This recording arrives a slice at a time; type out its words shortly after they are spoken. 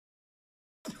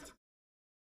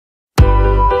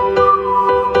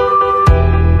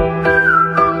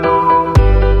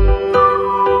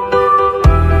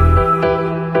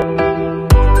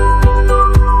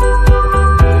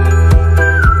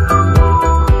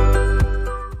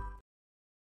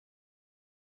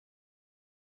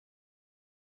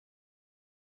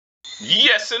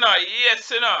Yes, you know, yes,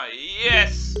 you know,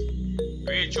 yes.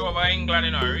 Reach over England,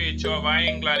 you know, reach over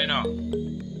England, you know.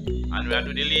 And we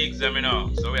do the leagues, them, you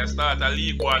know. So we start a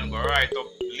League 1, go right up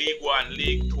League 1,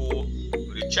 League 2,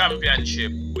 to the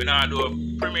Championship. We now do a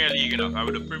Premier League, you know. And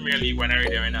with the Premier League, when I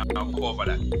read them, you know, I'll cover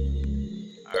that.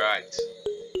 Alright.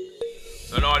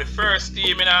 So now the first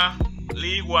team in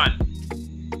League 1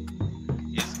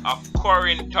 is a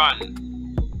Corrington.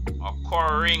 A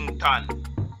Corrington.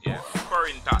 Yeah,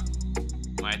 Corrington.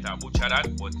 Might have butchered that,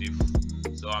 but if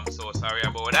so, I'm so sorry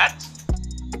about that.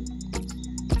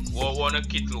 What one the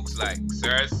kit looks like,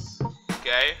 sirs?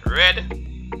 Okay, red.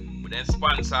 We then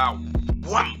sponsor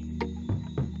wham!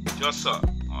 Just so.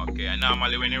 Okay, and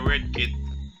normally when you red kit,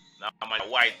 normally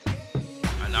white.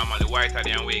 And normally white are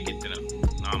the away kit, you know.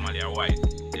 Normally a white.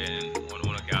 Then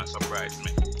one can surprise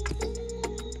me.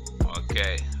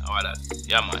 Okay, how about that?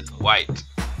 Yeah man, white.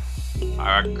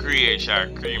 Or a grayish or a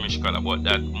creamish color, but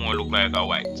that more look like a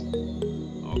white.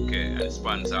 Okay, and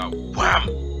sponsor wham!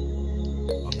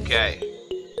 Okay.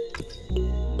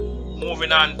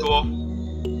 Moving on to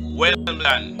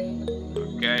Wimbledon.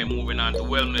 Okay, moving on to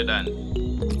Wimbledon.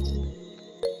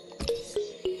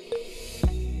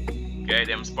 Okay,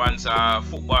 them sponsor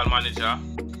Football Manager.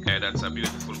 Okay, that's a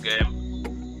beautiful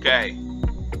game. Okay.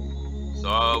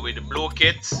 So with the blue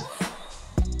kit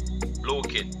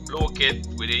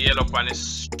with the yellow on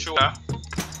his shoulder.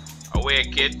 Away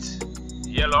kit,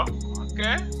 yellow.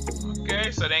 Okay.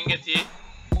 Okay, so then get it.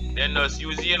 Then just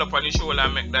use the yellow on the shoulder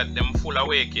and make that them full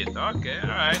away kit. Okay,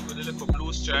 alright, with a little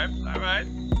blue stripe. Alright.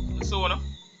 So no.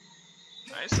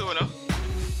 Nice so no.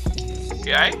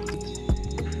 Okay.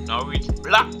 Now with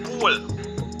Blackpool.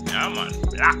 Yeah man,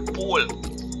 Blackpool.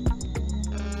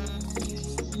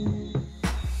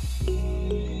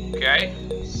 Okay,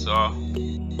 so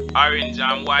orange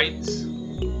and white.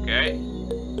 Okay.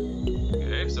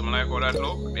 Okay, so I like how that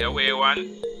look. The away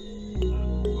one.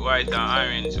 White and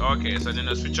orange. Okay, so then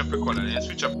you switch up the color. Then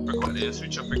switch up the color. Then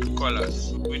switch up the colors.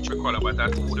 Switch the color, but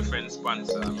that's two different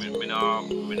sponsors. I don't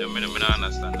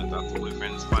understand that that's two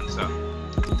different sponsors.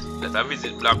 That I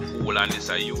visit Blackpool and it's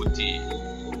a UT.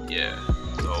 Yeah.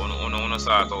 So I wanna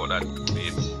sort out that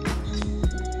bit.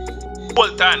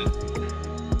 Bolton.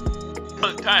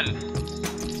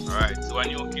 Alright, so a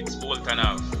new kids Bolton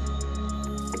have.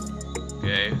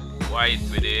 Okay, white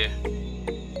with the.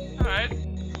 Alright.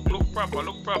 Look proper.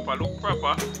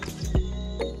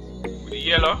 With the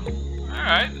yellow.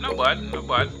 Alright, not bad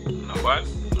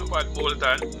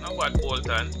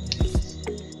Bolton.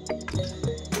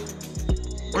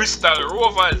 Bristol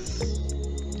Rovers.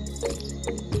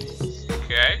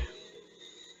 Okay.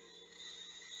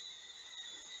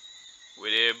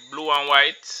 With the blue and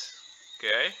white.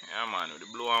 Okay, yeah man, with the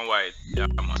blue and white. Yeah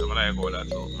man, so I like how that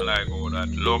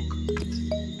look.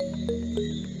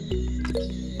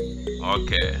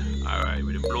 Okay, alright,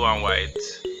 with the blue and white.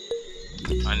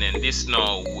 And then this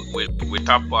now with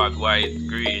top part white,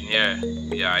 green, yeah.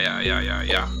 The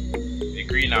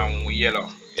green and yellow.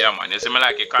 Yeah man, you see me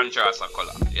like a contrast of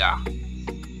color. Yeah.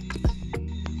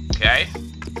 Okay.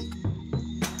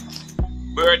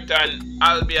 Burton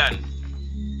Albion.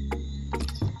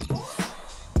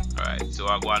 Alright, so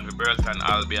I go on for Burton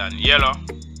Albion yellow.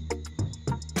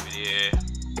 With the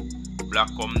black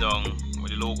come down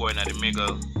with the logo in the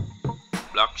middle.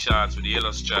 Black shorts with the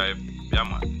yellow stripe. Yeah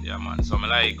man. So I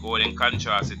like how they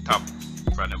contrast the top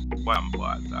from the bottom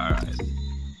part. Alright.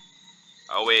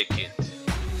 Away kit.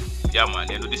 Yeah man,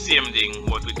 they do the same thing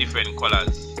but with different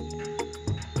colors.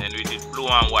 Then we did blue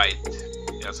and white.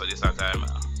 Yeah, so this time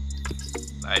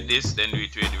like this, then we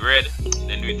did red,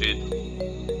 then we did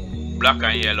black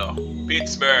and yellow.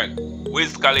 Pittsburgh,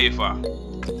 Wiz Khalifa.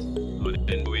 So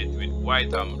then do it with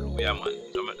white and blue, yeah man.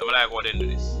 So I like how they do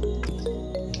this.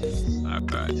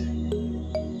 Alright.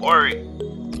 Bury.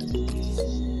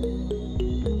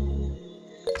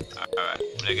 Alright,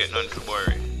 I'm gonna get none for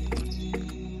Bury.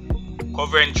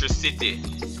 Coventry City.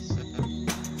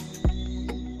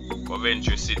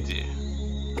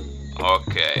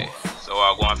 Okay, so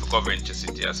I'm going for Coventry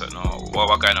City. I said no.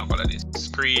 What kind of color is this?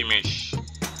 Creamish,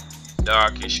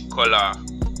 darkish color.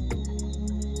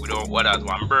 We don't what that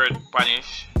one bird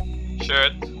punish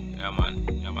shirt. Yeah man,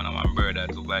 I want bird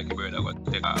that look like a bird that got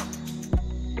take off.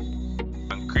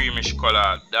 And creamish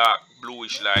color, dark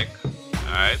bluish like.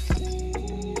 Alright.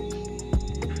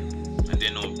 And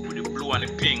then with the blue and the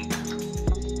pink.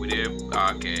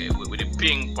 With the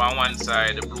pink on one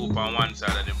side, the blue on one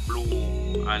side, and the blue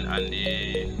and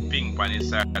the pink on the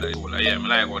side of the shoulder. Yeah, I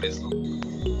like how this look.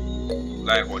 I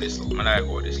like how this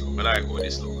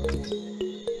look.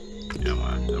 Yeah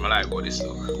man, I like how this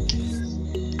look.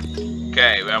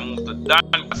 Okay, we have moved to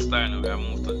Costa, you know, we have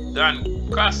moved to Dan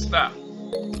Costa.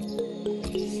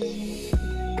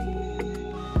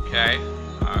 Okay,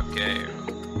 okay.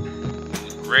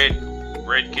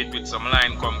 Red kit with some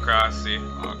line come across it.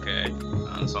 Okay,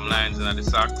 and some lines in the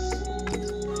socks.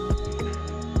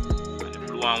 And the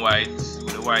blue and white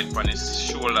with the white on his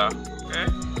shoulder. Okay,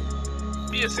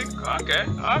 basic. Okay,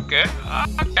 okay,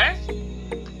 okay.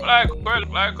 Like how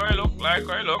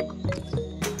you look.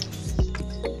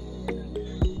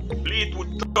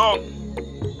 Fleetwood tongue.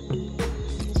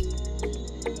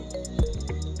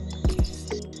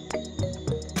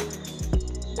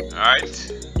 Alright.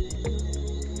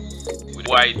 With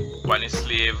white on his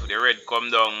sleeve, the red come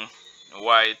down,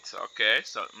 white, okay.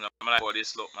 So I like how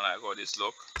this look,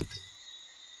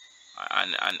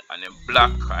 And the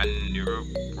black and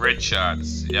the red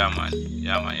shorts. Yeah man.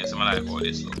 Yes, I like how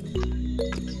this look.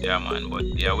 Yeah man, but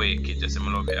the away kit, just I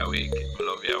love the away kit. I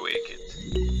love the away kit.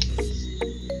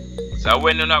 So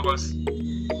when you not go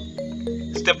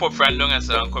step up from down and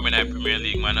say I'm coming in the Premier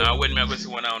League, man. When I go see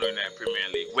one out in the Premier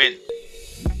League, when?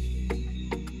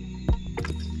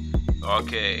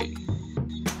 Okay.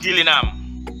 Gillingham.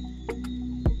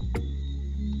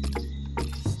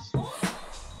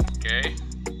 Okay.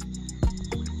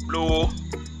 Blue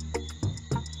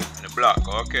and the black.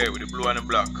 Okay, with the blue and the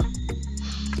black.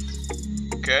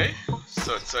 Okay.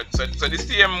 So the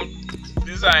same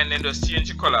design, then just change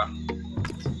the color.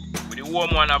 With the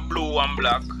warm one a blue and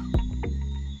black.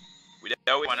 With the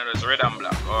other one that's red and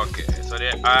black. Okay. So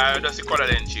just the color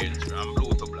then change from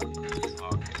blue to black.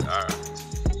 Okay, alright.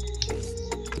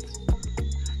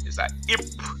 It's a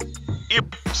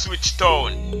Ipswich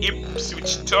Town.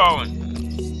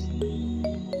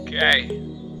 Okay.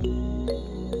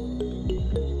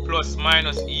 Plus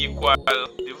minus equal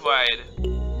divide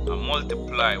and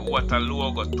multiply. What a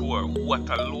logo tour. What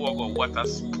a logo. What a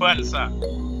sponsor.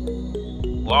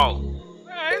 Wow.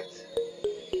 Right.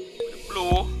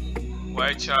 Blue.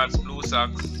 White shorts, blue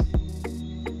socks.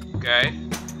 Okay.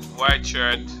 White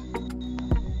shirt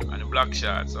and the black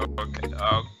shorts. Okay.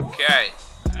 Okay.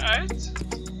 Alright.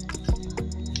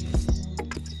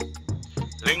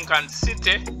 Lincoln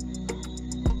City.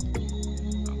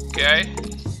 Okay.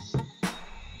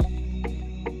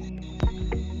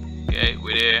 Okay,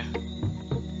 with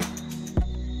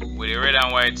the red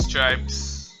and white stripes.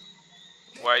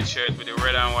 White shirt with the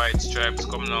red and white stripes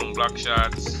coming on, black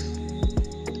shorts.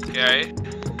 Okay.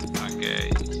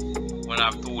 Okay. Wanna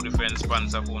have two different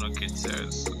sponsors for no kids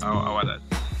sales. How that?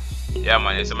 Yeah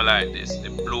man, it's something like this. The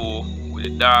blue with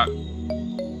the dark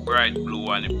bright blue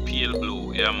and the pale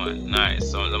blue. Yeah man, nice.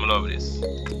 Some of them love this.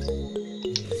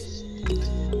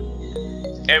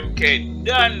 MK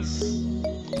Dance.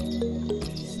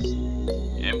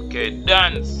 MK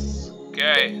Dance.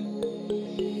 Okay.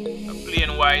 A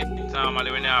plain white.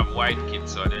 Normally when you have white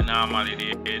kits, so they normally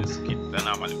the ends kit are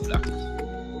normally black.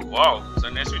 Wow. So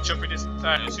let's switch up it this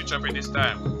time.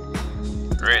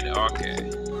 Red, okay.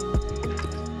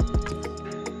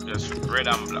 Just red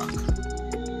and black.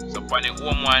 So on the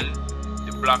home one,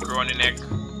 the black around the neck.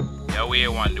 The away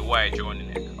one, the white around the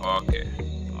neck. Okay.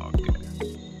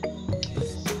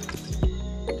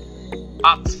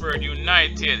 Oxford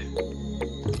United.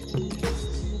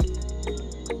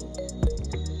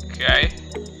 Okay.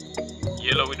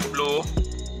 Yellow with the blue.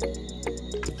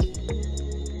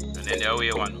 And then the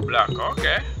away one black.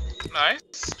 Okay.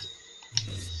 Nice.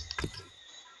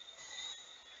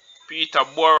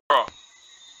 Peterborough.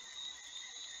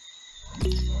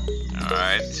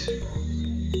 Alright.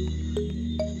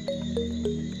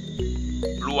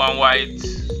 Blue and white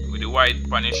with the white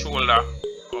on his shoulder.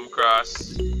 Come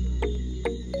across.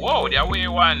 Whoa, the away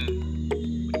one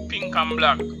with pink and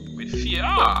black with fear.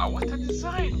 Ah, what a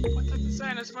design! What a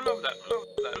design! I love that.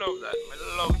 I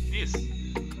love this.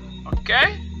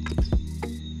 Okay.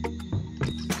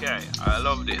 Okay, I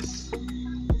love this.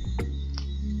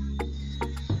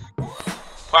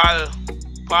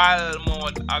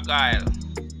 Palmouth Argyle.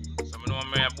 So I know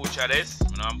I'm butcher this. I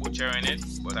know I'm butchering it,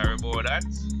 but I about that.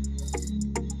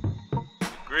 The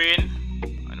green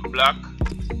and the black.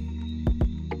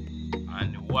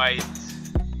 White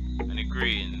and the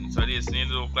green. So this needs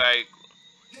to look like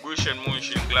Bush and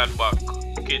Munchen Gladbach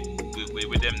kit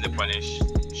with them the punish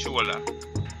shoulder.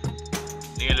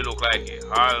 Need to look like it.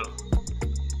 All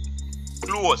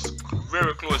close,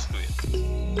 very close to it.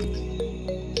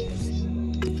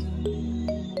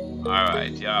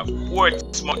 Alright, you have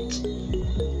Portsmouth.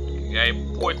 Okay,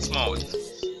 Portsmouth.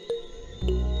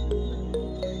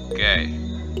 Okay.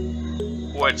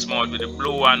 Portsmouth with the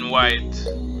blue and white.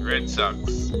 Red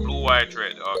socks, blue, white,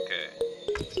 red. Okay.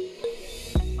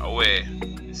 Away.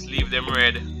 Sleeve them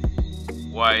red,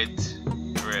 white,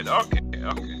 red. Okay.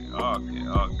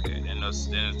 Okay.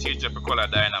 Then change up the color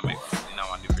dynamics in a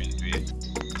different way.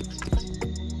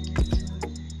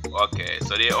 Okay,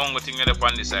 so the only thing that up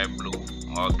on this side blue.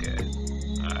 Okay,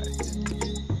 alright.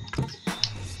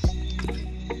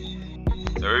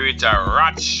 So we reach a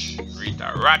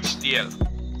ratch deal.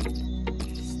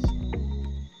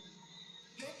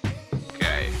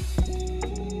 Okay.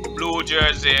 Blue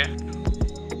jersey,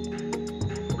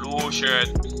 blue shirt,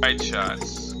 white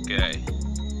shorts. Okay.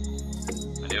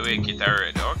 And they make it a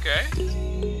red. Okay.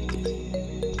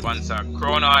 Sponsor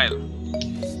Crown Oil.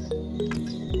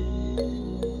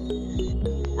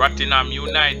 Rottingham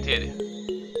United.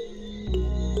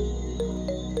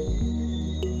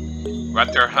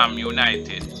 Rotherham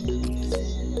United.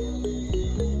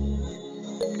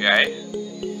 Okay.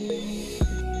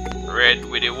 Red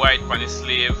with the white on the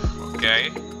sleeve. Okay.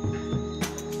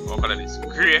 What color is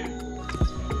grey?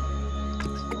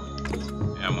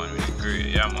 Yeah man, with the grey.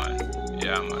 Yeah man.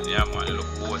 Look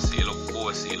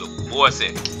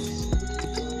bossy.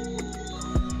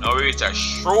 Now we reach a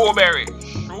strawberry.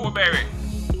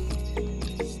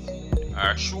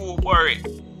 Shoeberry.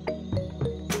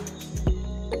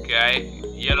 Okay,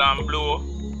 yellow and blue.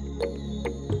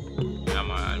 Yeah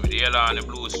man, with the yellow and the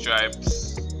blue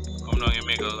stripes. Come down the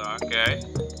middle, okay.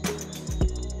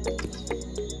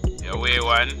 Yeah, way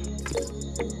one.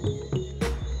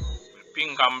 With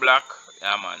pink and black.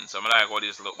 Yeah man, so I like how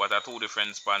this look, but are two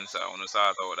different sponsors. I want to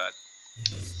sort out that.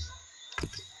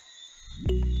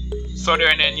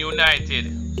 Southern and United.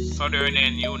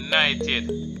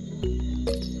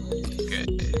 Okay,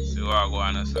 so I go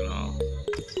on so now.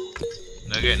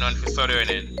 No get none for Southern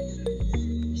End.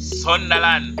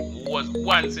 Sunderland was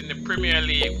once in the Premier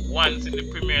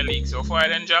League. So far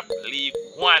then drop League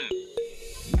 1.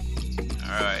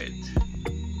 Alright.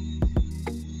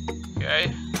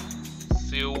 Okay.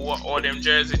 See what all them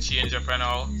jersey change up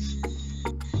now.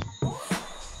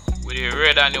 With the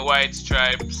red and the white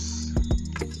stripes.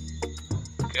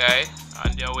 Okay.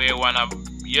 And the way one of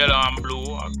yellow and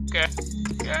blue.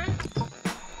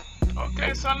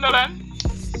 Okay, Sunderland.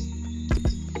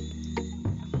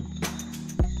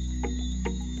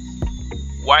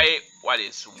 Why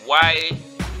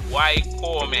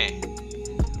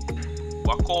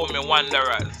Wakome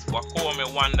Wanderers.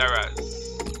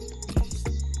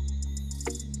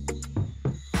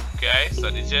 Okay, so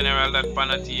the general that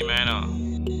pan a team, you know.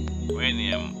 When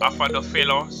name Afado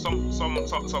Fellow,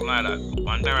 something like that.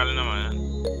 Wanderers, you know, man.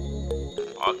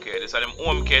 Okay, these are them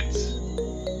home kits.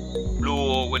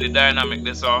 Blue with the dynamic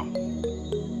this all.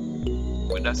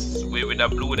 With the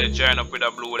blue they join up with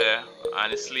the blue there.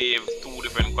 And the sleeve, two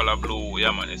different color blue.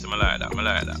 Yeah man, it's I like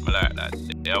that.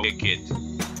 They are wicked.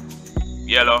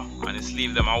 Yellow and the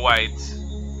sleeve them are white.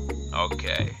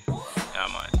 Okay. Yeah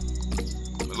man.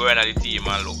 We go into the team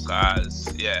and look as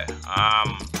I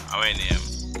mean name.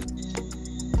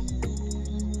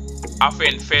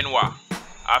 Afen Fenwa.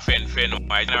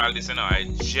 General this, you know.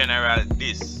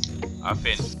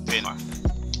 Afen Fenwa.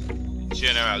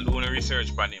 General, doing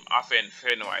research on him. Afen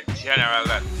Fenwa. General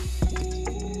that.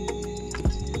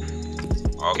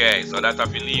 Okay, so that's a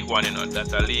League 1, you know.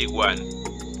 That's a League 1.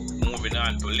 Moving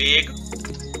on to League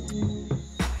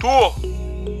 2.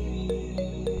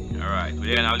 Alright,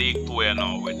 we're in a League 2 here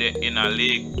now. We're in a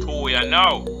League 2 here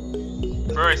now.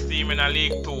 First team in a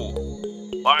League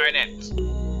 2.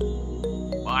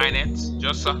 Barnet,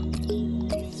 just so.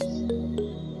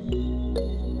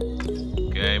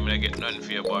 Okay, I'm gonna get none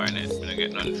for your Barnet.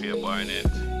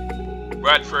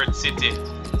 Bradford City.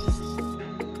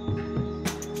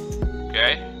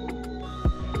 Okay.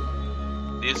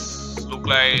 This look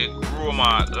like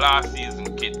Roma last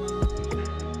season kit.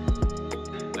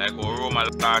 Like how Roma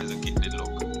last season kit did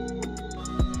look.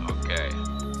 Okay.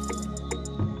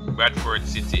 Bradford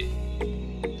City.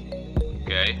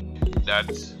 Okay.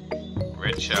 That's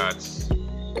red shorts.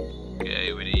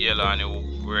 Okay, with the yellow and the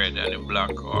red and the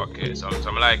black. Okay, so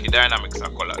I'm like the dynamics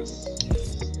of colors.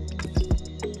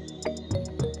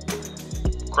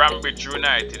 Cambridge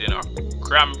United, you know.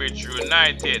 Cambridge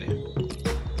United.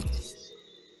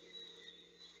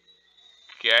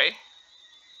 Okay.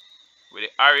 With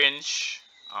the orange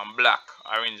and black.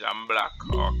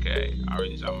 Okay.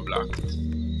 Orange and black.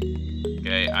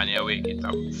 Okay. And here we get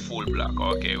a full black.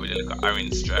 Okay. With a little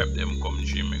orange stripe. Them come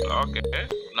dreaming. Okay.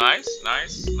 Nice. I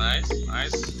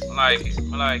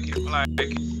like it.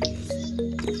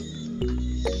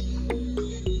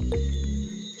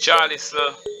 Charles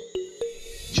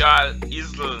Isle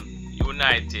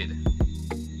United.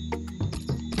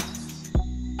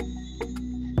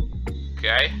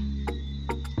 Okay.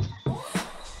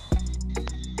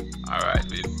 Alright,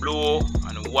 with blue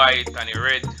and white and the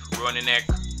red running neck.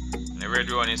 the red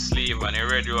round his sleeve and the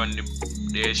red round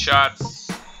the shorts.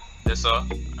 That's all.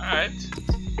 Alright.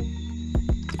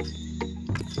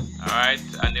 Alright,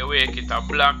 and the wake it a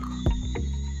black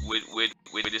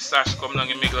with the sash come down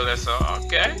in the middle. That's all.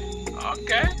 Okay.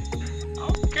 Okay.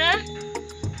 Okay.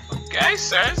 Okay,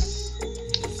 sirs.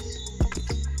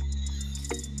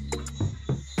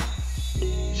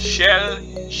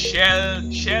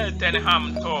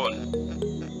 Cheltenham Town.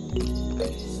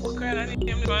 What kind of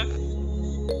name this one?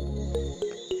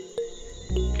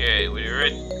 Okay, with the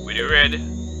red,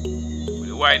 with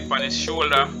the white on his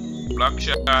shoulder, black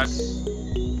shorts,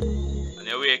 and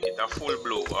you wake it a full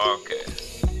blue. Okay.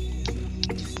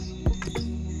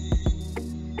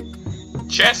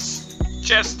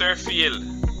 Chesterfield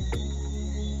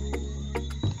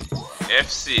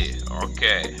FC.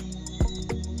 Okay.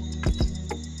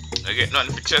 I get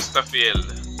nothing for Chesterfield.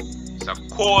 It's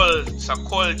a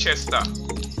Colchester.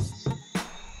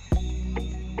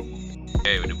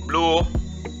 Okay, with the blue,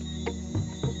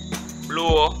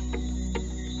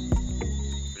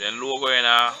 then logo in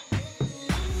a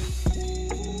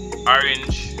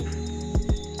orange.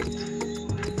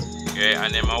 Okay,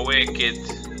 and then I wake it.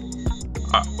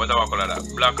 What do I call that?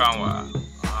 Black and what?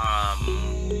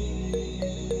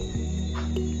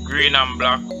 Green and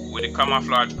black. With the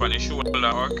camouflage on the shoulder.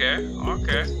 Okay.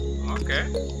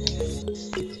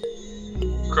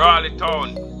 Crawley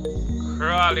Town.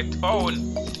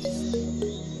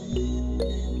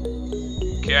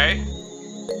 Okay.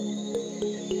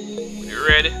 The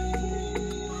red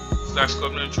slash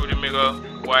coming through the middle.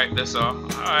 White, that's all.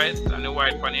 Alright. And the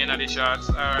white on the end of the shorts.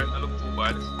 Alright, not look too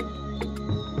bad.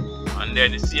 And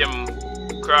then the same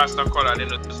cross the color, then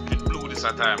just blue this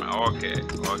time. Okay.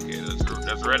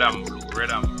 That's red and blue.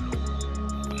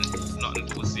 Nothing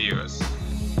too serious.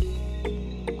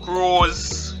 Crowe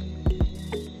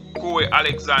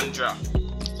Alexandra.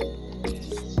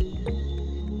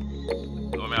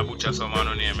 No, me a butcher some man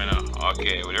on name, you know.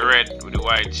 Okay, with the red, with the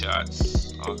white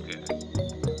shorts. Okay.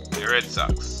 The red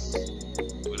socks.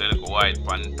 With the little white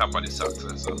on top of the socks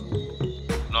and so.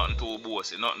 Nothing too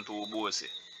bossy.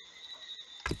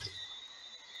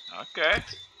 Okay.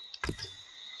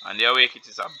 And the awake it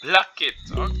is a black kit.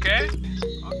 Okay.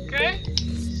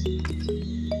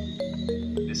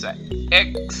 It's an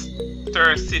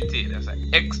Exeter City. That's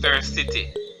an Exeter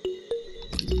City.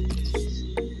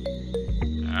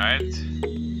 Alright.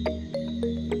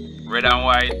 Red and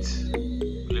white.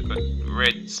 Look at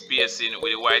red spacing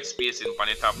with the white spacing on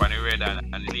the top and the red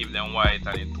and leave them white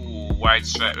and the two white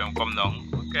stripes them come down.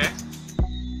 Okay.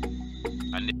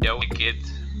 And the awake it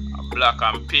a black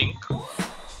and pink.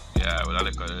 Yeah, with a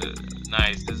little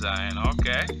nice design.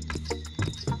 Okay.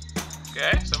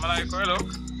 So I like how it look.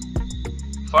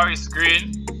 Forest green.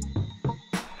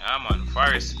 Yeah man,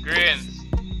 forest green.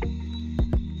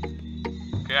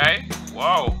 Okay.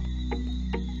 Wow.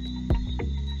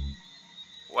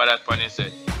 What that one is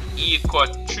it?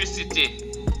 Ecotricity.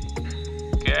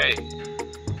 Okay.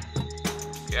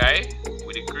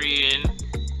 With the green,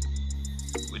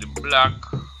 with the black,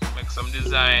 make some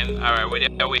design. Alright, what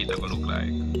the way it gonna look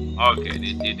like? Okay,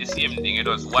 the same thing it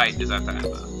was white this time.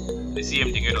 The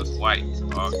same thing it was white.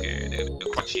 Okay, the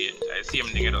color change. The same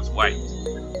thing it was white.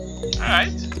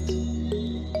 Alright.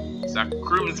 It's a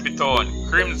Grimsby Town.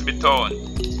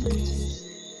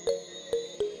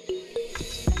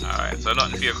 Alright, so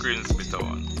nothing for your Grimsby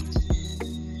Town.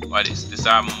 What is this? This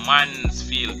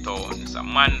is a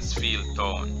Mansfield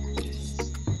Town.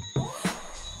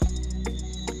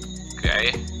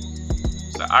 Okay.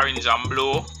 It's a orange and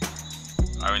blue.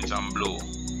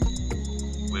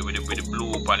 With the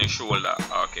blue on the shoulder.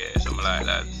 Okay, something like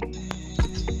that.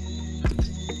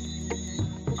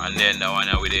 And then the one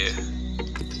with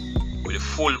the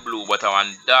full blue, but I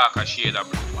want darker shade of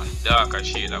blue.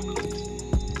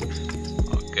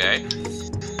 Okay.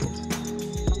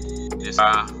 This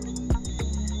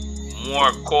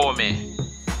more combe.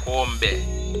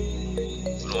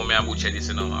 No, me a butcher this,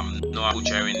 you know. I'm not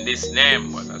butchering this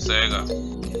name, but I say it.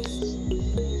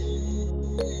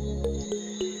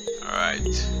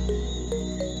 Alright.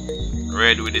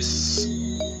 Red with this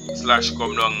slash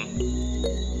come down.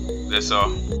 This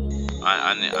and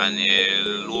the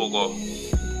logo.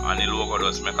 And the logo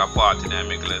does make a part in the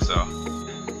middle, so.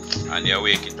 And the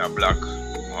awake it a black.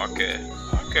 Okay.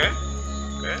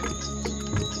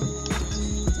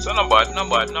 So not bad.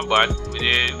 With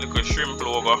the little shrimp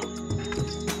logo.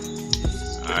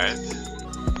 Alright.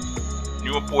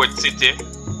 Newport City.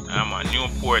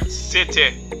 Newport City.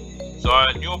 So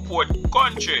Newport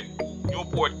County.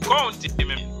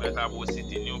 Better about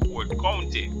city, Newport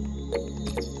County.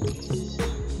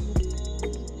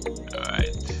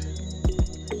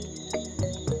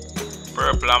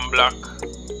 purple and black.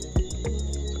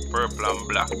 Purple and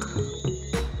black.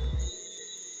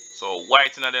 So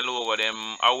white in the logo,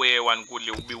 them away one could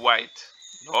be white.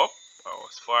 Nope, I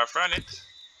was far from it.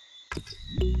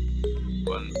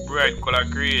 One bright color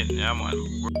green, yeah man.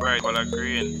 Bright color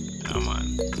green, yeah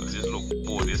man. So this look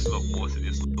both, this look both,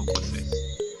 this look both.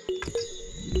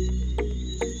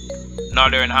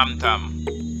 Northern Hampton.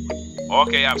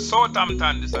 Okay, I have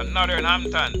Southampton, this is Northern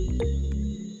Hampton.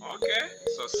 Okay,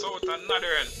 so South and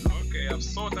Northern. Okay, I have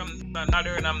Southampton,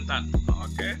 Northern Hampton.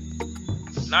 Okay,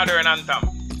 Northern Hampton.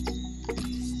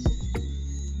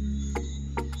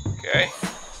 Okay,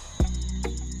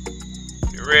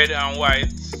 the red and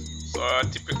white, so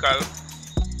typical.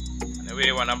 And the way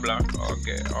you want a black.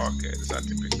 Okay, this is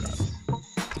typical.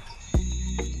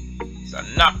 It's a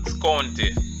Notts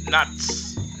County.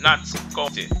 Notts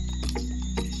County.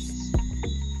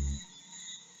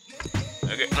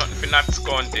 Okay, nothing for Notts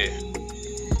County.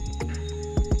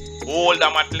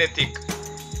 Oldham Athletic.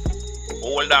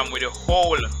 Oldham with a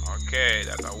hole. Okay,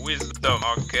 that's a wisdom.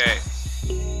 Okay.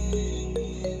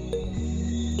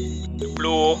 The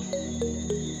blue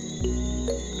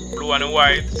and the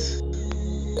white.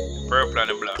 The purple and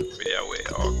the black for their way.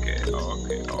 Okay. So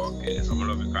I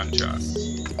love the contrast.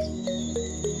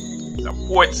 It's a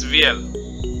Port Vale.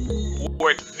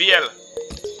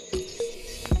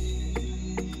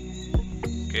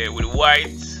 Okay, with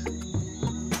white,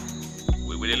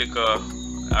 with the little,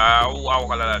 how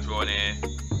call that one,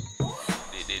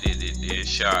 the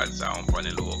shards on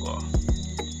the logo,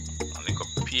 and like a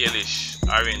palish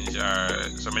orange,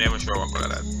 or some of them sure what color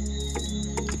that,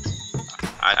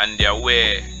 and their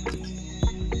way,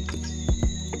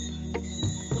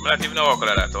 I'm not even know what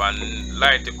color that one,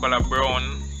 light color brown,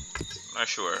 not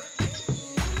sure.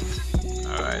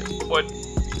 Alright, but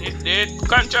the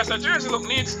contrast of jersey look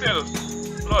neat still.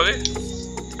 Love it.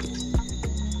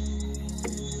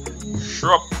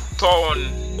 Shroptown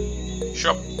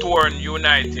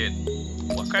United.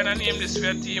 What kind of name this for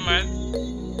your team, man?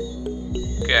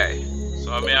 Okay,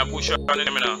 so I'm gonna push up on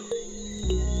them now.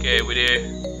 Okay, with the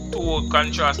two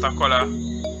contrast of color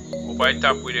up at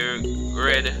top with the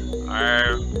red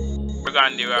or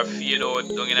burgundy will fade out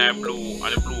down in the blue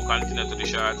and the blue continue to the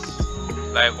shots.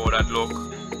 Like how that look.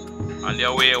 And the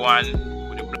away one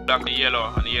with the black and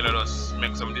yellow, and the yellow just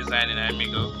make some design in the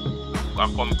middle.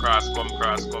 Come cross.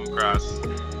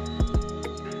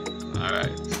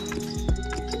 Alright.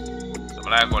 So I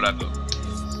like how that look.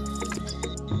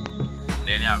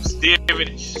 Then you have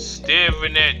Stevenage.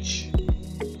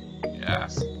 Yeah,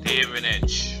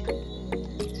 Stevenage.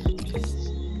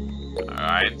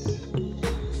 Alright.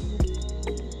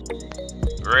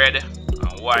 Red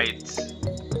and white.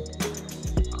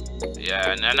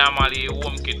 Yeah, and normally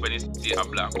home kit when it's still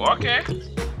black. Okay.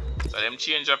 So them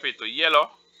change up it to yellow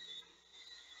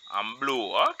and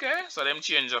blue. Okay. So them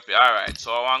change up it. Alright.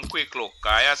 So I want quick look.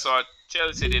 I saw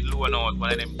Chelsea did loan out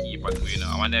one of them keeper too, you know.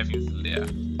 I wonder if he's still there.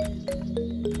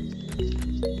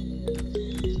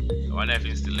 I wonder if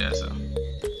he's still there, sir.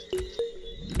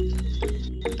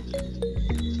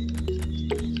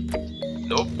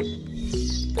 Nope.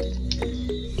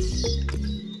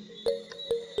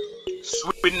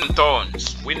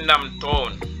 Swindon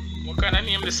Town. What kind of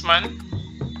name this man?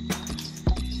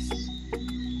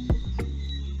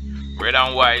 Red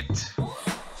and white.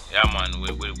 Yeah man,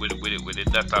 with the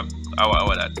data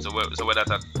our that. So where that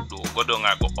do go down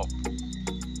and go up.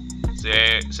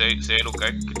 Say look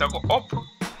like it go up.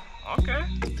 Okay.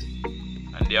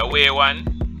 And the away one,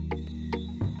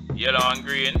 yellow and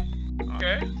green.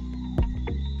 Okay.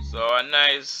 So a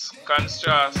nice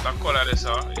contrast of color this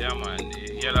yeah man,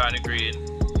 the yellow and the green.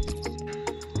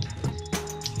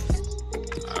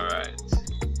 Alright.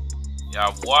 You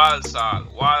have Walsall.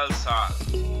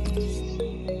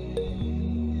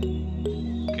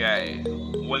 Okay.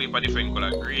 Whole heap of different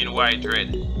color. Green, white,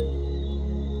 red.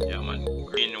 Yeah man.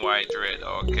 Green, white, red.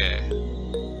 Okay.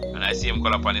 And I see him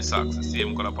color upon the socks.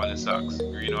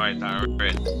 Green, white, and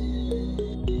red.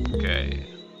 Okay.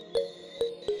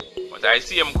 But I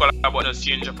see him color, but just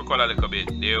change up the color a little bit.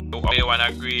 The one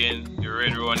a green, the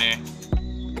red one, and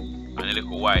a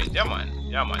little white. Yeah man.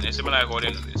 You see me like how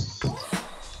they do this.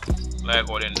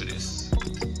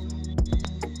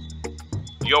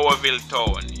 Yeovil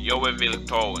Town.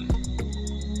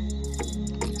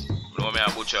 Know me a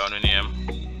butcher on the name.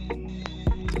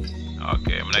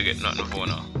 Okay, I'm gonna get nothing for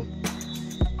now.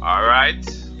 Alright.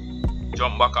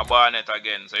 Jump back a Barnet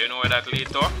again. So you know where that lead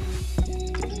to?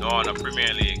 No, the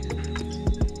Premier League.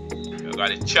 You got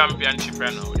the championship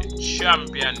right now. The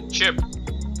championship.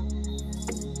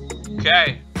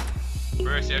 Okay.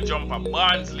 First you jump on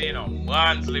Barnsley now.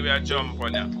 Barnsley we are jump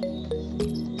on now.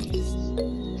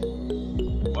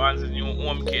 Barnes' new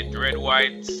home kit, red,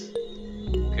 white.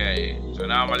 Okay, so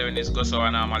normally when this goes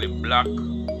over, normally black.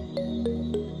 And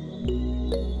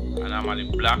normally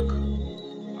black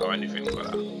or a different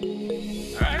color.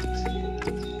 Alright.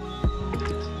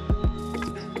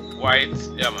 White,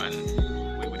 yeah man.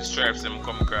 With the stripes them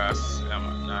come across. Yeah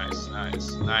man, nice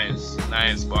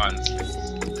Barnes.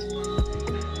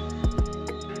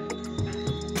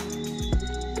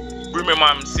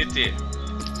 Birmingham City.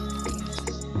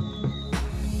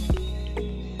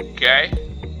 Okay.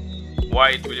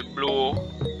 White with the blue.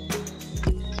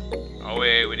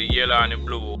 Away with the yellow and the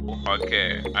blue.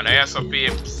 Okay. And I also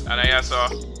peeps. And I also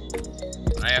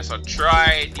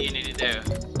try DNA there.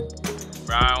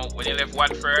 From when you left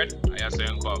Watford, I also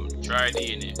come. Try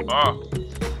DNA. Oh.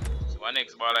 So my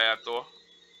next ball I have to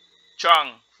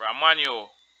Chong from Manu.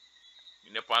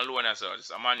 You up on loan as well. It's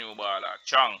a Manu baller.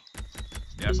 Chong.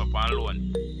 Yes, up on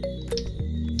loan.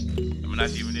 I'm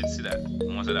not even did see that.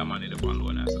 Most of that money up on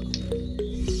loan as well.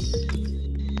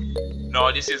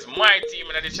 No, this is my team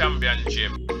in the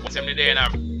championship. Some day in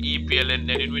EPL and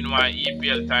they did win one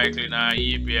EPL title in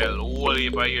EPL whole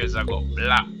heap of years ago.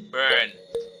 Blackburn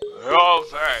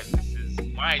Rovers. This is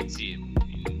my team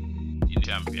in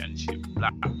championship.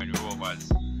 Blackburn Rovers.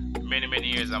 Many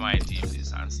years of my team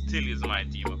this and still is my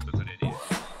team up to today.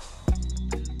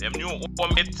 Them new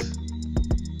home kit.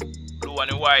 Blue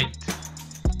and the white,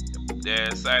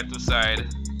 the side to side,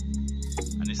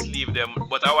 and the sleeve them.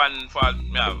 But I one fault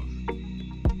me have.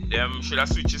 Them should have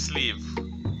switched the sleeve,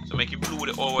 so make it blue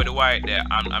over the white there,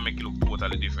 and make it look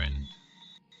totally different.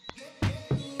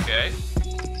 Okay.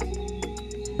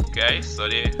 Okay. So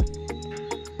they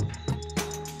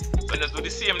just do the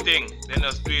same thing. Then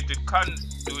just do it with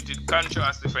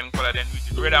contrast different color. Then do it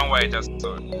with red and white as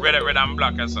well. Red and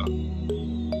black as well.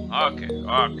 Okay.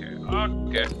 Alright.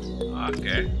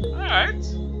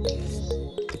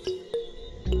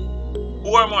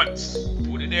 4 months.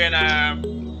 Put it there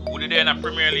in a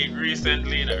Premier League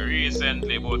recently,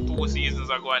 about 2 seasons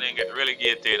ago, and then get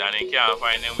relegated and then can't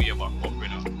find them way back up, you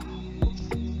know.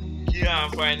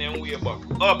 Can't find them way back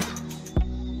up.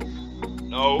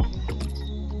 No.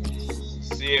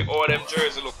 See all them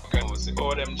jerseys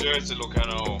looking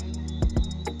now.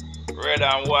 Red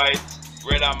and white,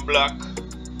 red and black.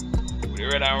 With the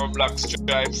red and black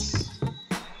stripes,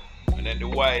 and then the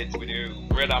white with the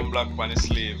red and black on the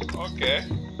sleeve. Okay.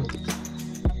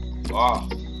 Wow.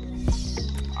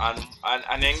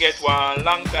 And then get one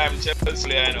long time Chelsea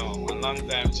player, you know,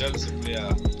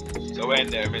 So went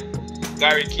there with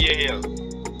Gary Cahill,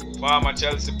 former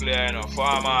Chelsea player, you know,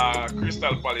 former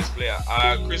Crystal Palace player.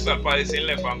 Crystal Palace in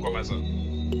left and come as well.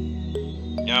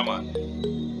 Yeah man.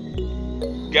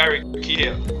 Gary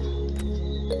Cahill.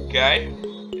 Okay.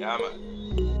 Yeah man.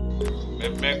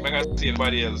 Make us see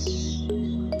anybody else.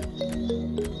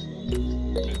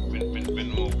 Been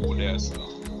no good there, so.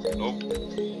 Nope.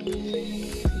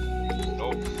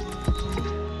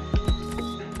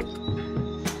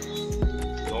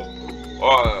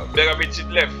 Oh, Begovic it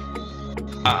left.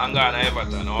 I'm going to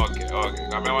Everton. Okay. Because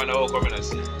I want to come in and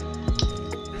see.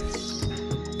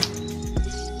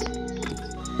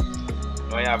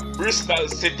 Now you have Bristol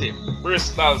City.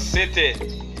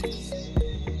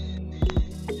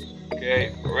 Okay,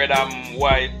 red and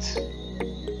white.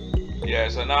 Yeah,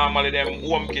 so normally them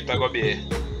home kit are gonna be,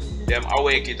 them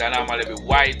away kit are normally be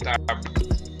white or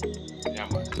yeah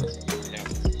man.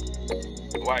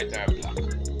 White or black.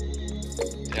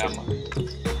 Yeah man.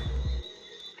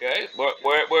 Okay, but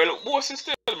look bossy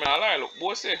still, man. I look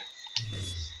bossy.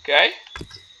 Okay?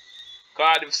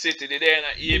 Cardiff City, they there in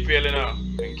the EFL, you know.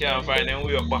 They can't find them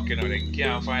way back, you know. They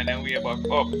can't find them way back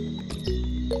up.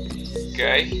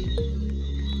 Okay.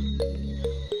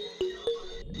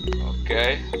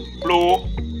 Okay. Blue.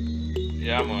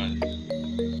 Yeah, man.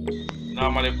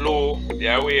 Normally blue. The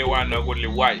away one no goodly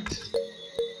white.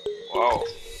 Wow.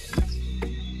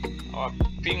 Oh,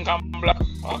 pink and black.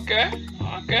 Okay.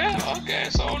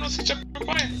 So no switch up your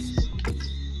point.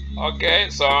 Okay,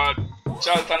 so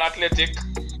Charlton Athletic.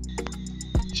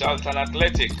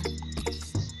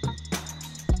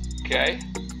 Okay.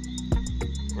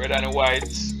 Red and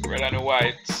white.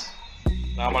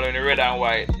 Normally in the red and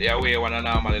white, the away one are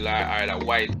normally like either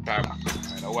white or black.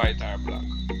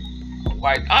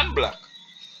 White and black.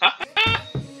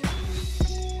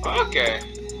 Okay.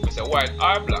 It's a white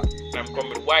or black. I'm coming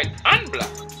with white and black.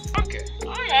 Okay.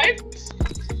 Alright.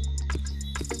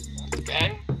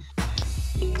 Okay.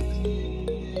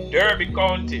 Derby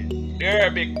County.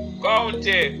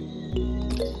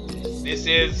 This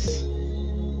is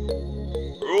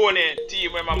Rooney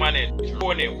team where my manage.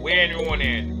 Wayne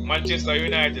Rooney. Manchester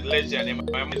United legend. I'm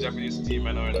manager for this team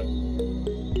and all that.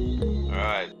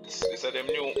 Alright. This so them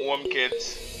new home kit,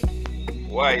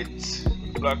 white,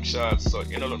 black shorts, so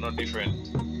you know look no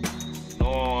different.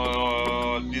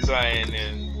 No design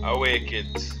in away kit,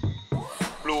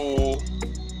 blue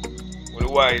with the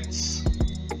whites.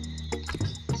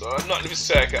 So nothing to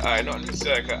strike an eye,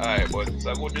 but it's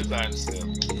a good design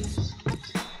still.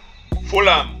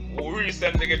 Fulham, who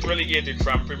recently get relegated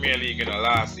from Premier League in the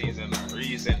last season.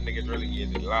 Recently get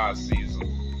relegated last season.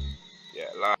 Yeah,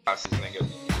 last season they get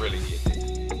relegated.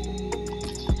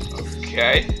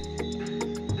 Okay.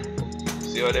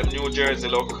 See how them new jersey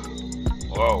look?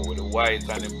 Wow, with the white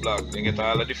and the black. They get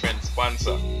all the different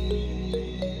sponsor.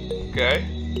 Okay.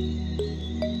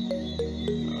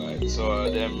 Alright, so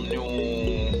them new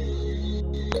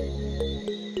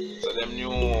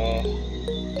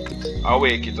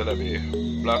away kit will be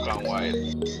black and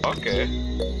white. Okay.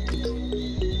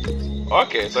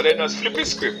 Okay, so they just flip the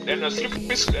script.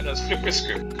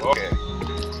 Okay.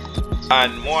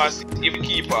 And most give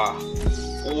keeper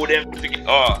who them pick it.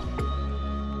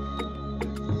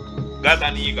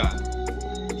 Gazaniga.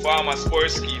 Former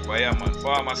sports keeper, yeah man.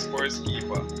 Former sports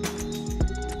keeper.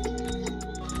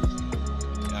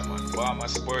 Yeah man, former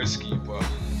sports keeper.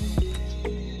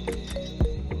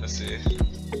 Let's see.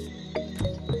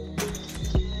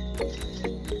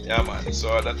 Yeah man,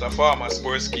 so that's a former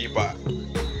sports keeper,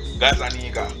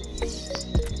 Gazaniga.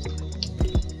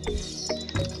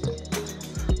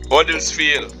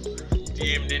 Huddersfield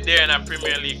team did there in a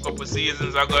Premier League couple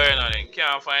seasons ago, you know, they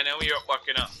can't find them way up back,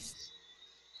 you know.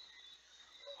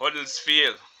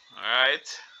 Huddersfield,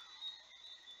 alright.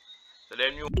 So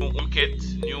them new home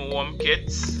kits, new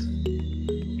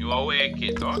away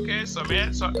kit. Okay, so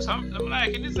man, so I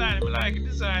like a design,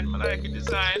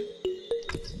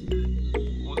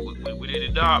 With the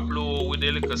dark blue, with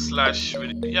the little slash,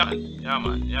 with the, yeah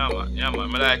man. I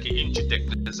like the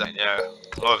Inchitech design, yeah,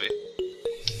 love it.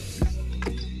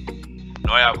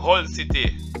 Now I have Hull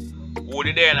City, who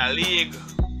did there in a league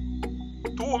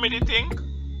 2 minute thing,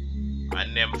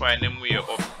 and then find them way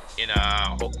up in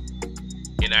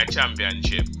a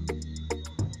championship.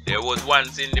 There was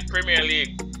once in the Premier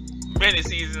League many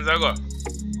seasons ago,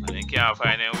 and they can't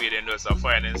find them way, then just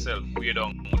find themselves way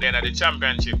down. Then at the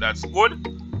championship, that's good.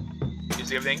 You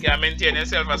see, if they can maintain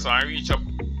themselves and reach up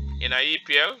in a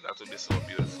EPL, that would be so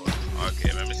beautiful.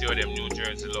 Okay, let me see how them new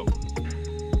jersey look.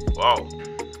 Wow.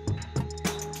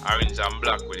 Orange and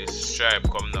black with this stripe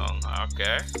come down.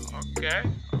 Okay.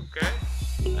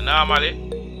 And normally,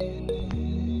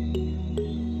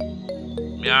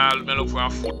 me look for a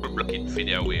foot block it for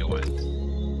the away one.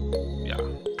 Yeah.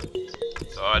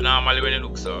 So normally when it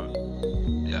looks so,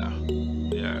 yeah.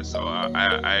 So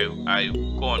I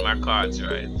count my cards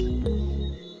right.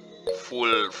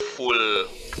 Full.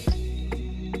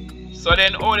 So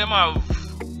then all them have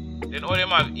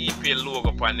EPL logo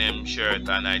upon them shirt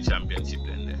and night championship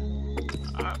then there.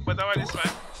 But how this man?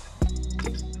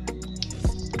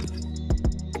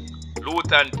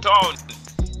 Luton Town.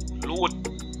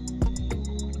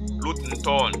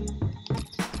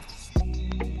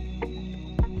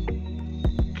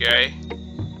 Okay.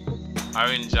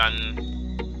 Orange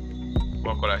and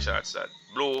what color shirts that?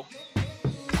 Blue.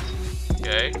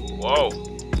 Okay. Wow.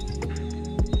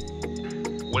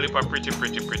 Whole heap of pretty.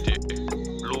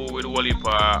 Blue with whole heap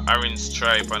of orange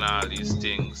stripe and all these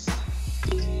things.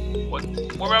 But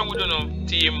what wrong with the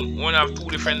team? One have two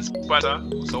different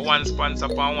sponsors. So one sponsor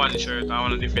upon one shirt and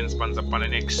one different sponsor upon the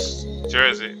next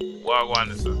jersey. What I want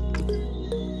to say?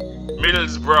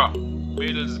 Middlesbrough.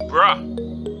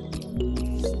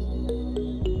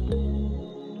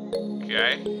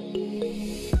 Okay.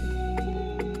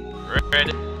 Red.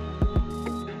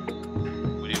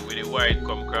 With the white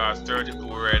come across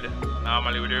 32 red.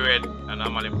 Normally with the red and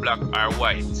normally black or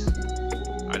white.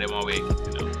 And them away,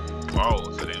 you know. Wow,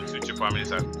 so then switch up on me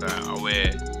this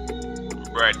away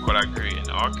bright color green.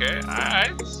 Okay,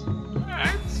 alright.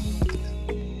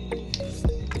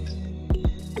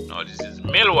 Now this is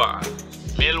Millwall.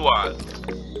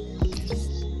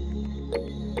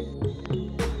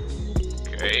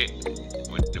 Okay,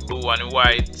 with the blue and the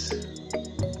white.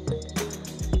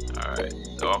 Alright,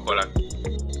 so I'll color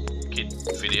kit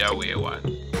for the away one.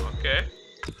 Okay.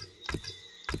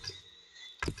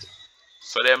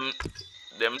 So them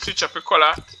switch up the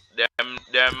color,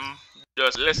 them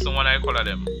just less than one I color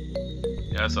them.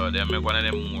 Yeah, so them make one of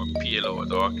them more pale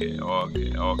out. Okay.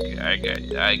 I get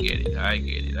it.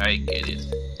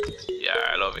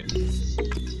 Yeah, I love it.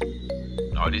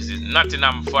 Now this is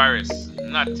Nottingham Forest.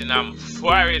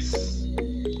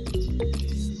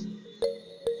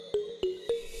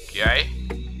 Okay.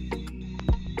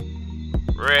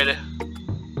 Red,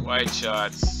 white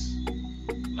shorts.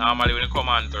 Normally when you come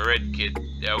on to red kit,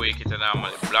 they away kit are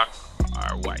normally black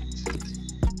or white.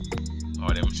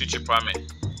 Oh, them switch it for me.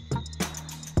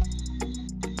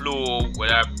 Blue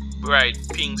with a bright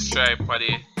pink stripe for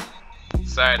the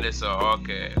side there, so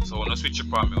okay. So wanna switch it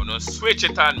for me, wanna switch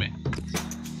it on me.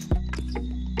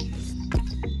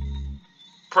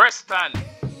 Preston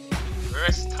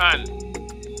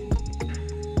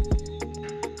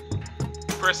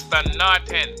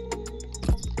North End.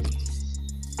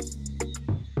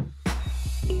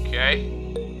 Okay.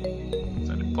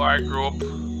 So the park group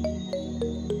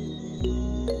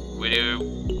with the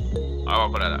how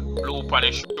about that? Blue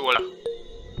panic shoulder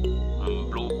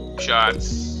and blue shorts,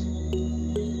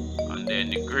 and then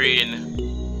the green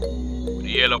with the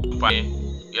yellow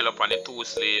on the two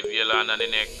sleeve, yellow under the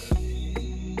neck,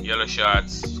 yellow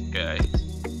shorts. Okay.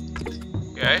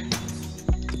 Okay.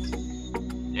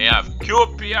 You have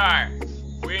QPR,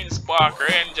 Queen's Park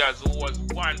Rangers, who was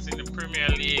once in the Premier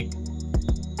League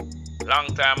long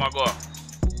time ago.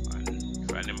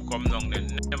 And when them come down, they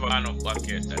never gone up back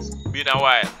yet. That's been a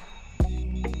while.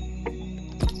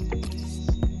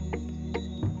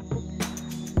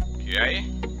 Okay.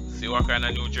 See what kind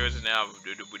of new jersey they have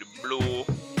with the blue.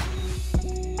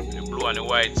 The blue and the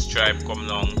white stripe come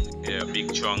down. Yeah,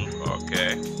 big chunk.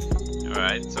 Okay.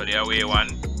 Alright, so the away one.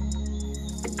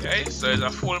 Okay, so it's a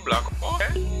full block.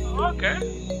 Okay. Okay.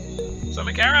 So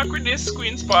we can rock with this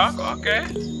Queen's Park. Okay.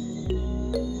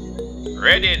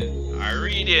 Reading or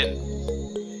reading.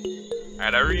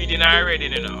 Either reading or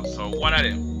reading, you know. So one of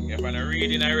them. If I'm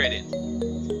reading or reading.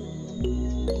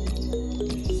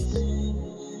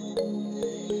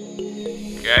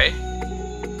 Okay.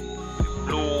 The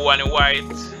blue and the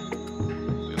white.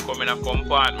 We come in a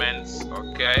compartments.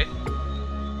 Okay.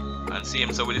 And see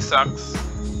him so with the socks.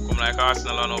 Come like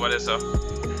Arsenal on over there, so.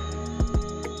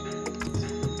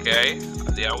 Okay.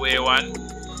 And the away one.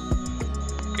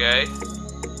 Okay.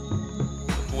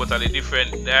 Totally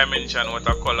different dimension, what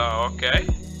a color, okay.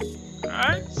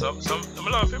 Alright, so I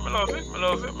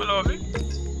love it.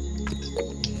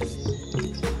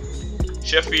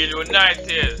 Sheffield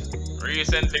United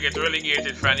recently get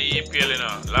relegated from the EFL, you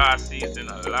know. Last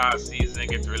season they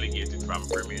get relegated from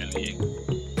Premier League.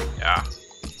 Yeah.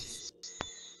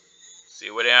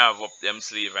 See what they have up them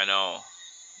sleeve, you know.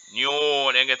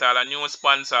 They get all a new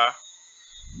sponsor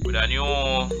with a new.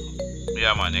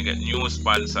 Yeah man, they get new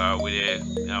sponsor with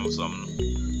some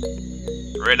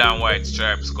red and white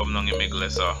stripes coming on the middle,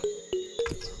 so.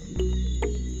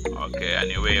 Okay,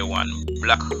 anyway, one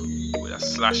black with a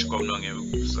slash coming on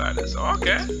the side, so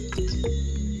okay.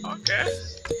 Okay.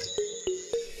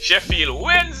 Sheffield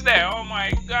Wednesday, oh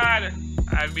my god.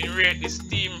 I've been rating this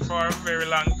team for a very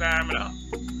long time now.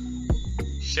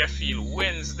 Sheffield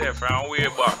Wednesday from way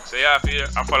back. So yeah,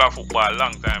 I follow football a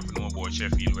long time to know about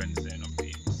Sheffield Wednesday.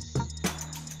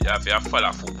 You have to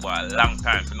follow football a long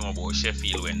time to know about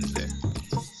Sheffield Wednesday.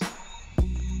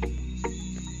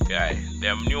 Okay,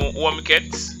 them new home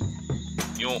kits,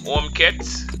 new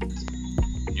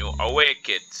away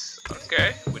kits.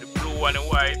 Okay, with the blue and the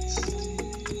white,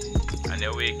 and the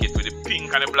away kit with the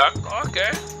pink and the black.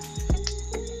 Okay,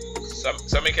 so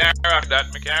me can rock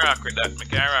that, me can rock with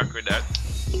that.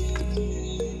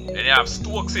 Then you have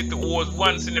Stoke City, who was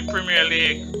once in the Premier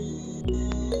League,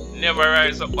 never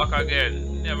rise up back again.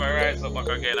 I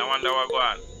wonder what go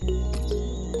on.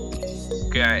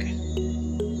 Okay.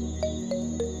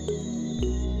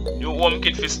 New home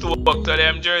kit for Stoke to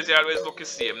them jersey always look the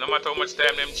same, no matter how much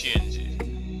time them change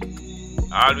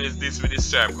it. Always this with the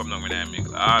stripe come down with them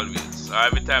middle. Always. So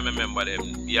every time I remember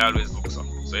them, he always looks so.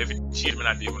 So if it change, me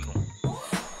not even know.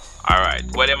 Alright,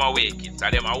 what them away kit?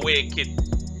 Are them away kit?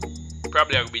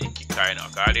 Probably will be the kicker, you know,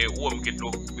 because the home kit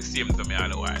look the same to me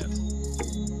otherwise.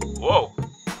 Whoa.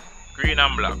 Green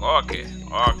and black. Okay.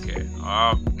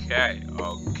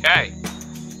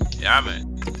 Yeah, man.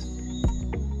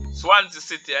 Swansea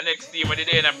City, the next team of the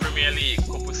day in the Premier League.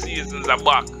 Couple seasons are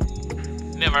back.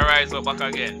 Never rise up back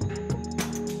again.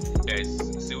 Yes.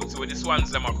 See where the Swans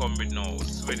them are coming with now.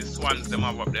 See where the Swans them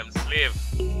have up them slave.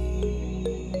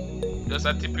 Just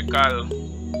a typical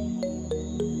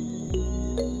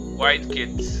white kit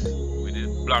with the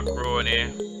black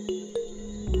roni,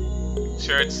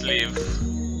 shirt sleeve.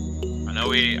 And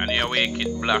the away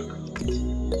kit black.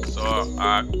 So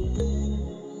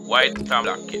white and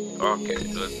black kit. Okay,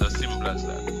 so it's as simple as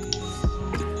that.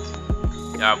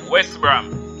 You have West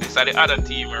Brom. These are the other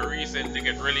team who recently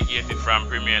get relegated from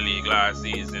Premier League last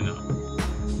season.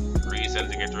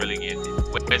 Recently get relegated.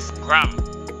 West Brom.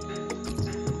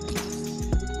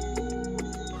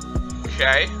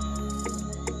 Okay.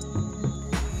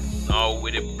 Now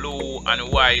the blue and the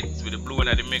white, with the blue in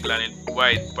the middle and the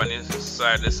white on the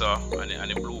side there, so,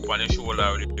 and the blue on the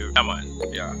shoulder with the, yeah man,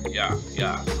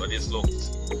 yeah. So this look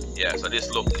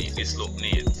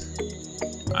neat,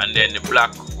 and then the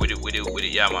black with the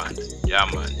yeah man.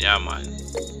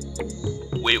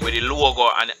 With the logo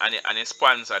and the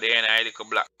sponsor there and I like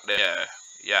black there.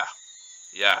 Yeah.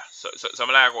 So I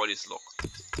like how this look.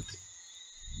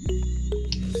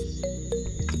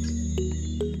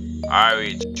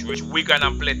 Alright, which Wigan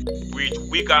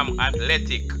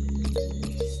Athletic.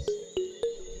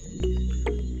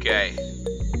 Okay.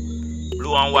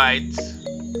 Blue and white.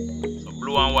 So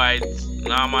blue and white.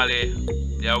 Normally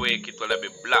their wake it will be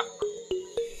black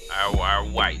or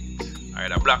white.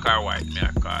 Either black or white, may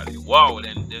I call it. Wow,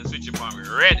 then switch it for me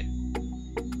ready.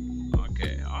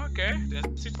 Okay,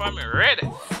 then switch for me ready.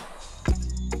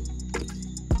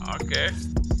 Okay.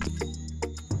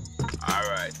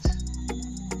 Alright.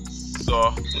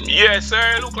 So, yes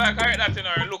sir, look like I hit that, you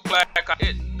know. Look like I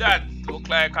hit that. Look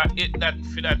like I hit that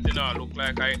for that, you know. Look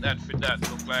like I hit that for that.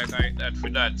 Look like I hit that for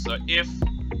that. So if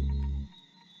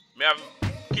me have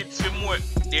kids for more,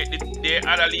 the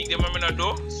other league them I not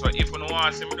do. So if you don't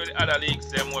want to see me do the other leagues,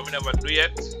 them what me never do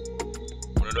yet,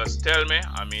 you just tell me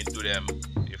I may do them.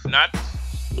 If not,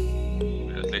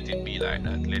 just let it be like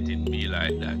that. Let it be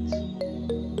like that.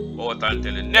 Out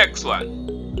until the next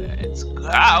one. Let's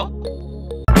go.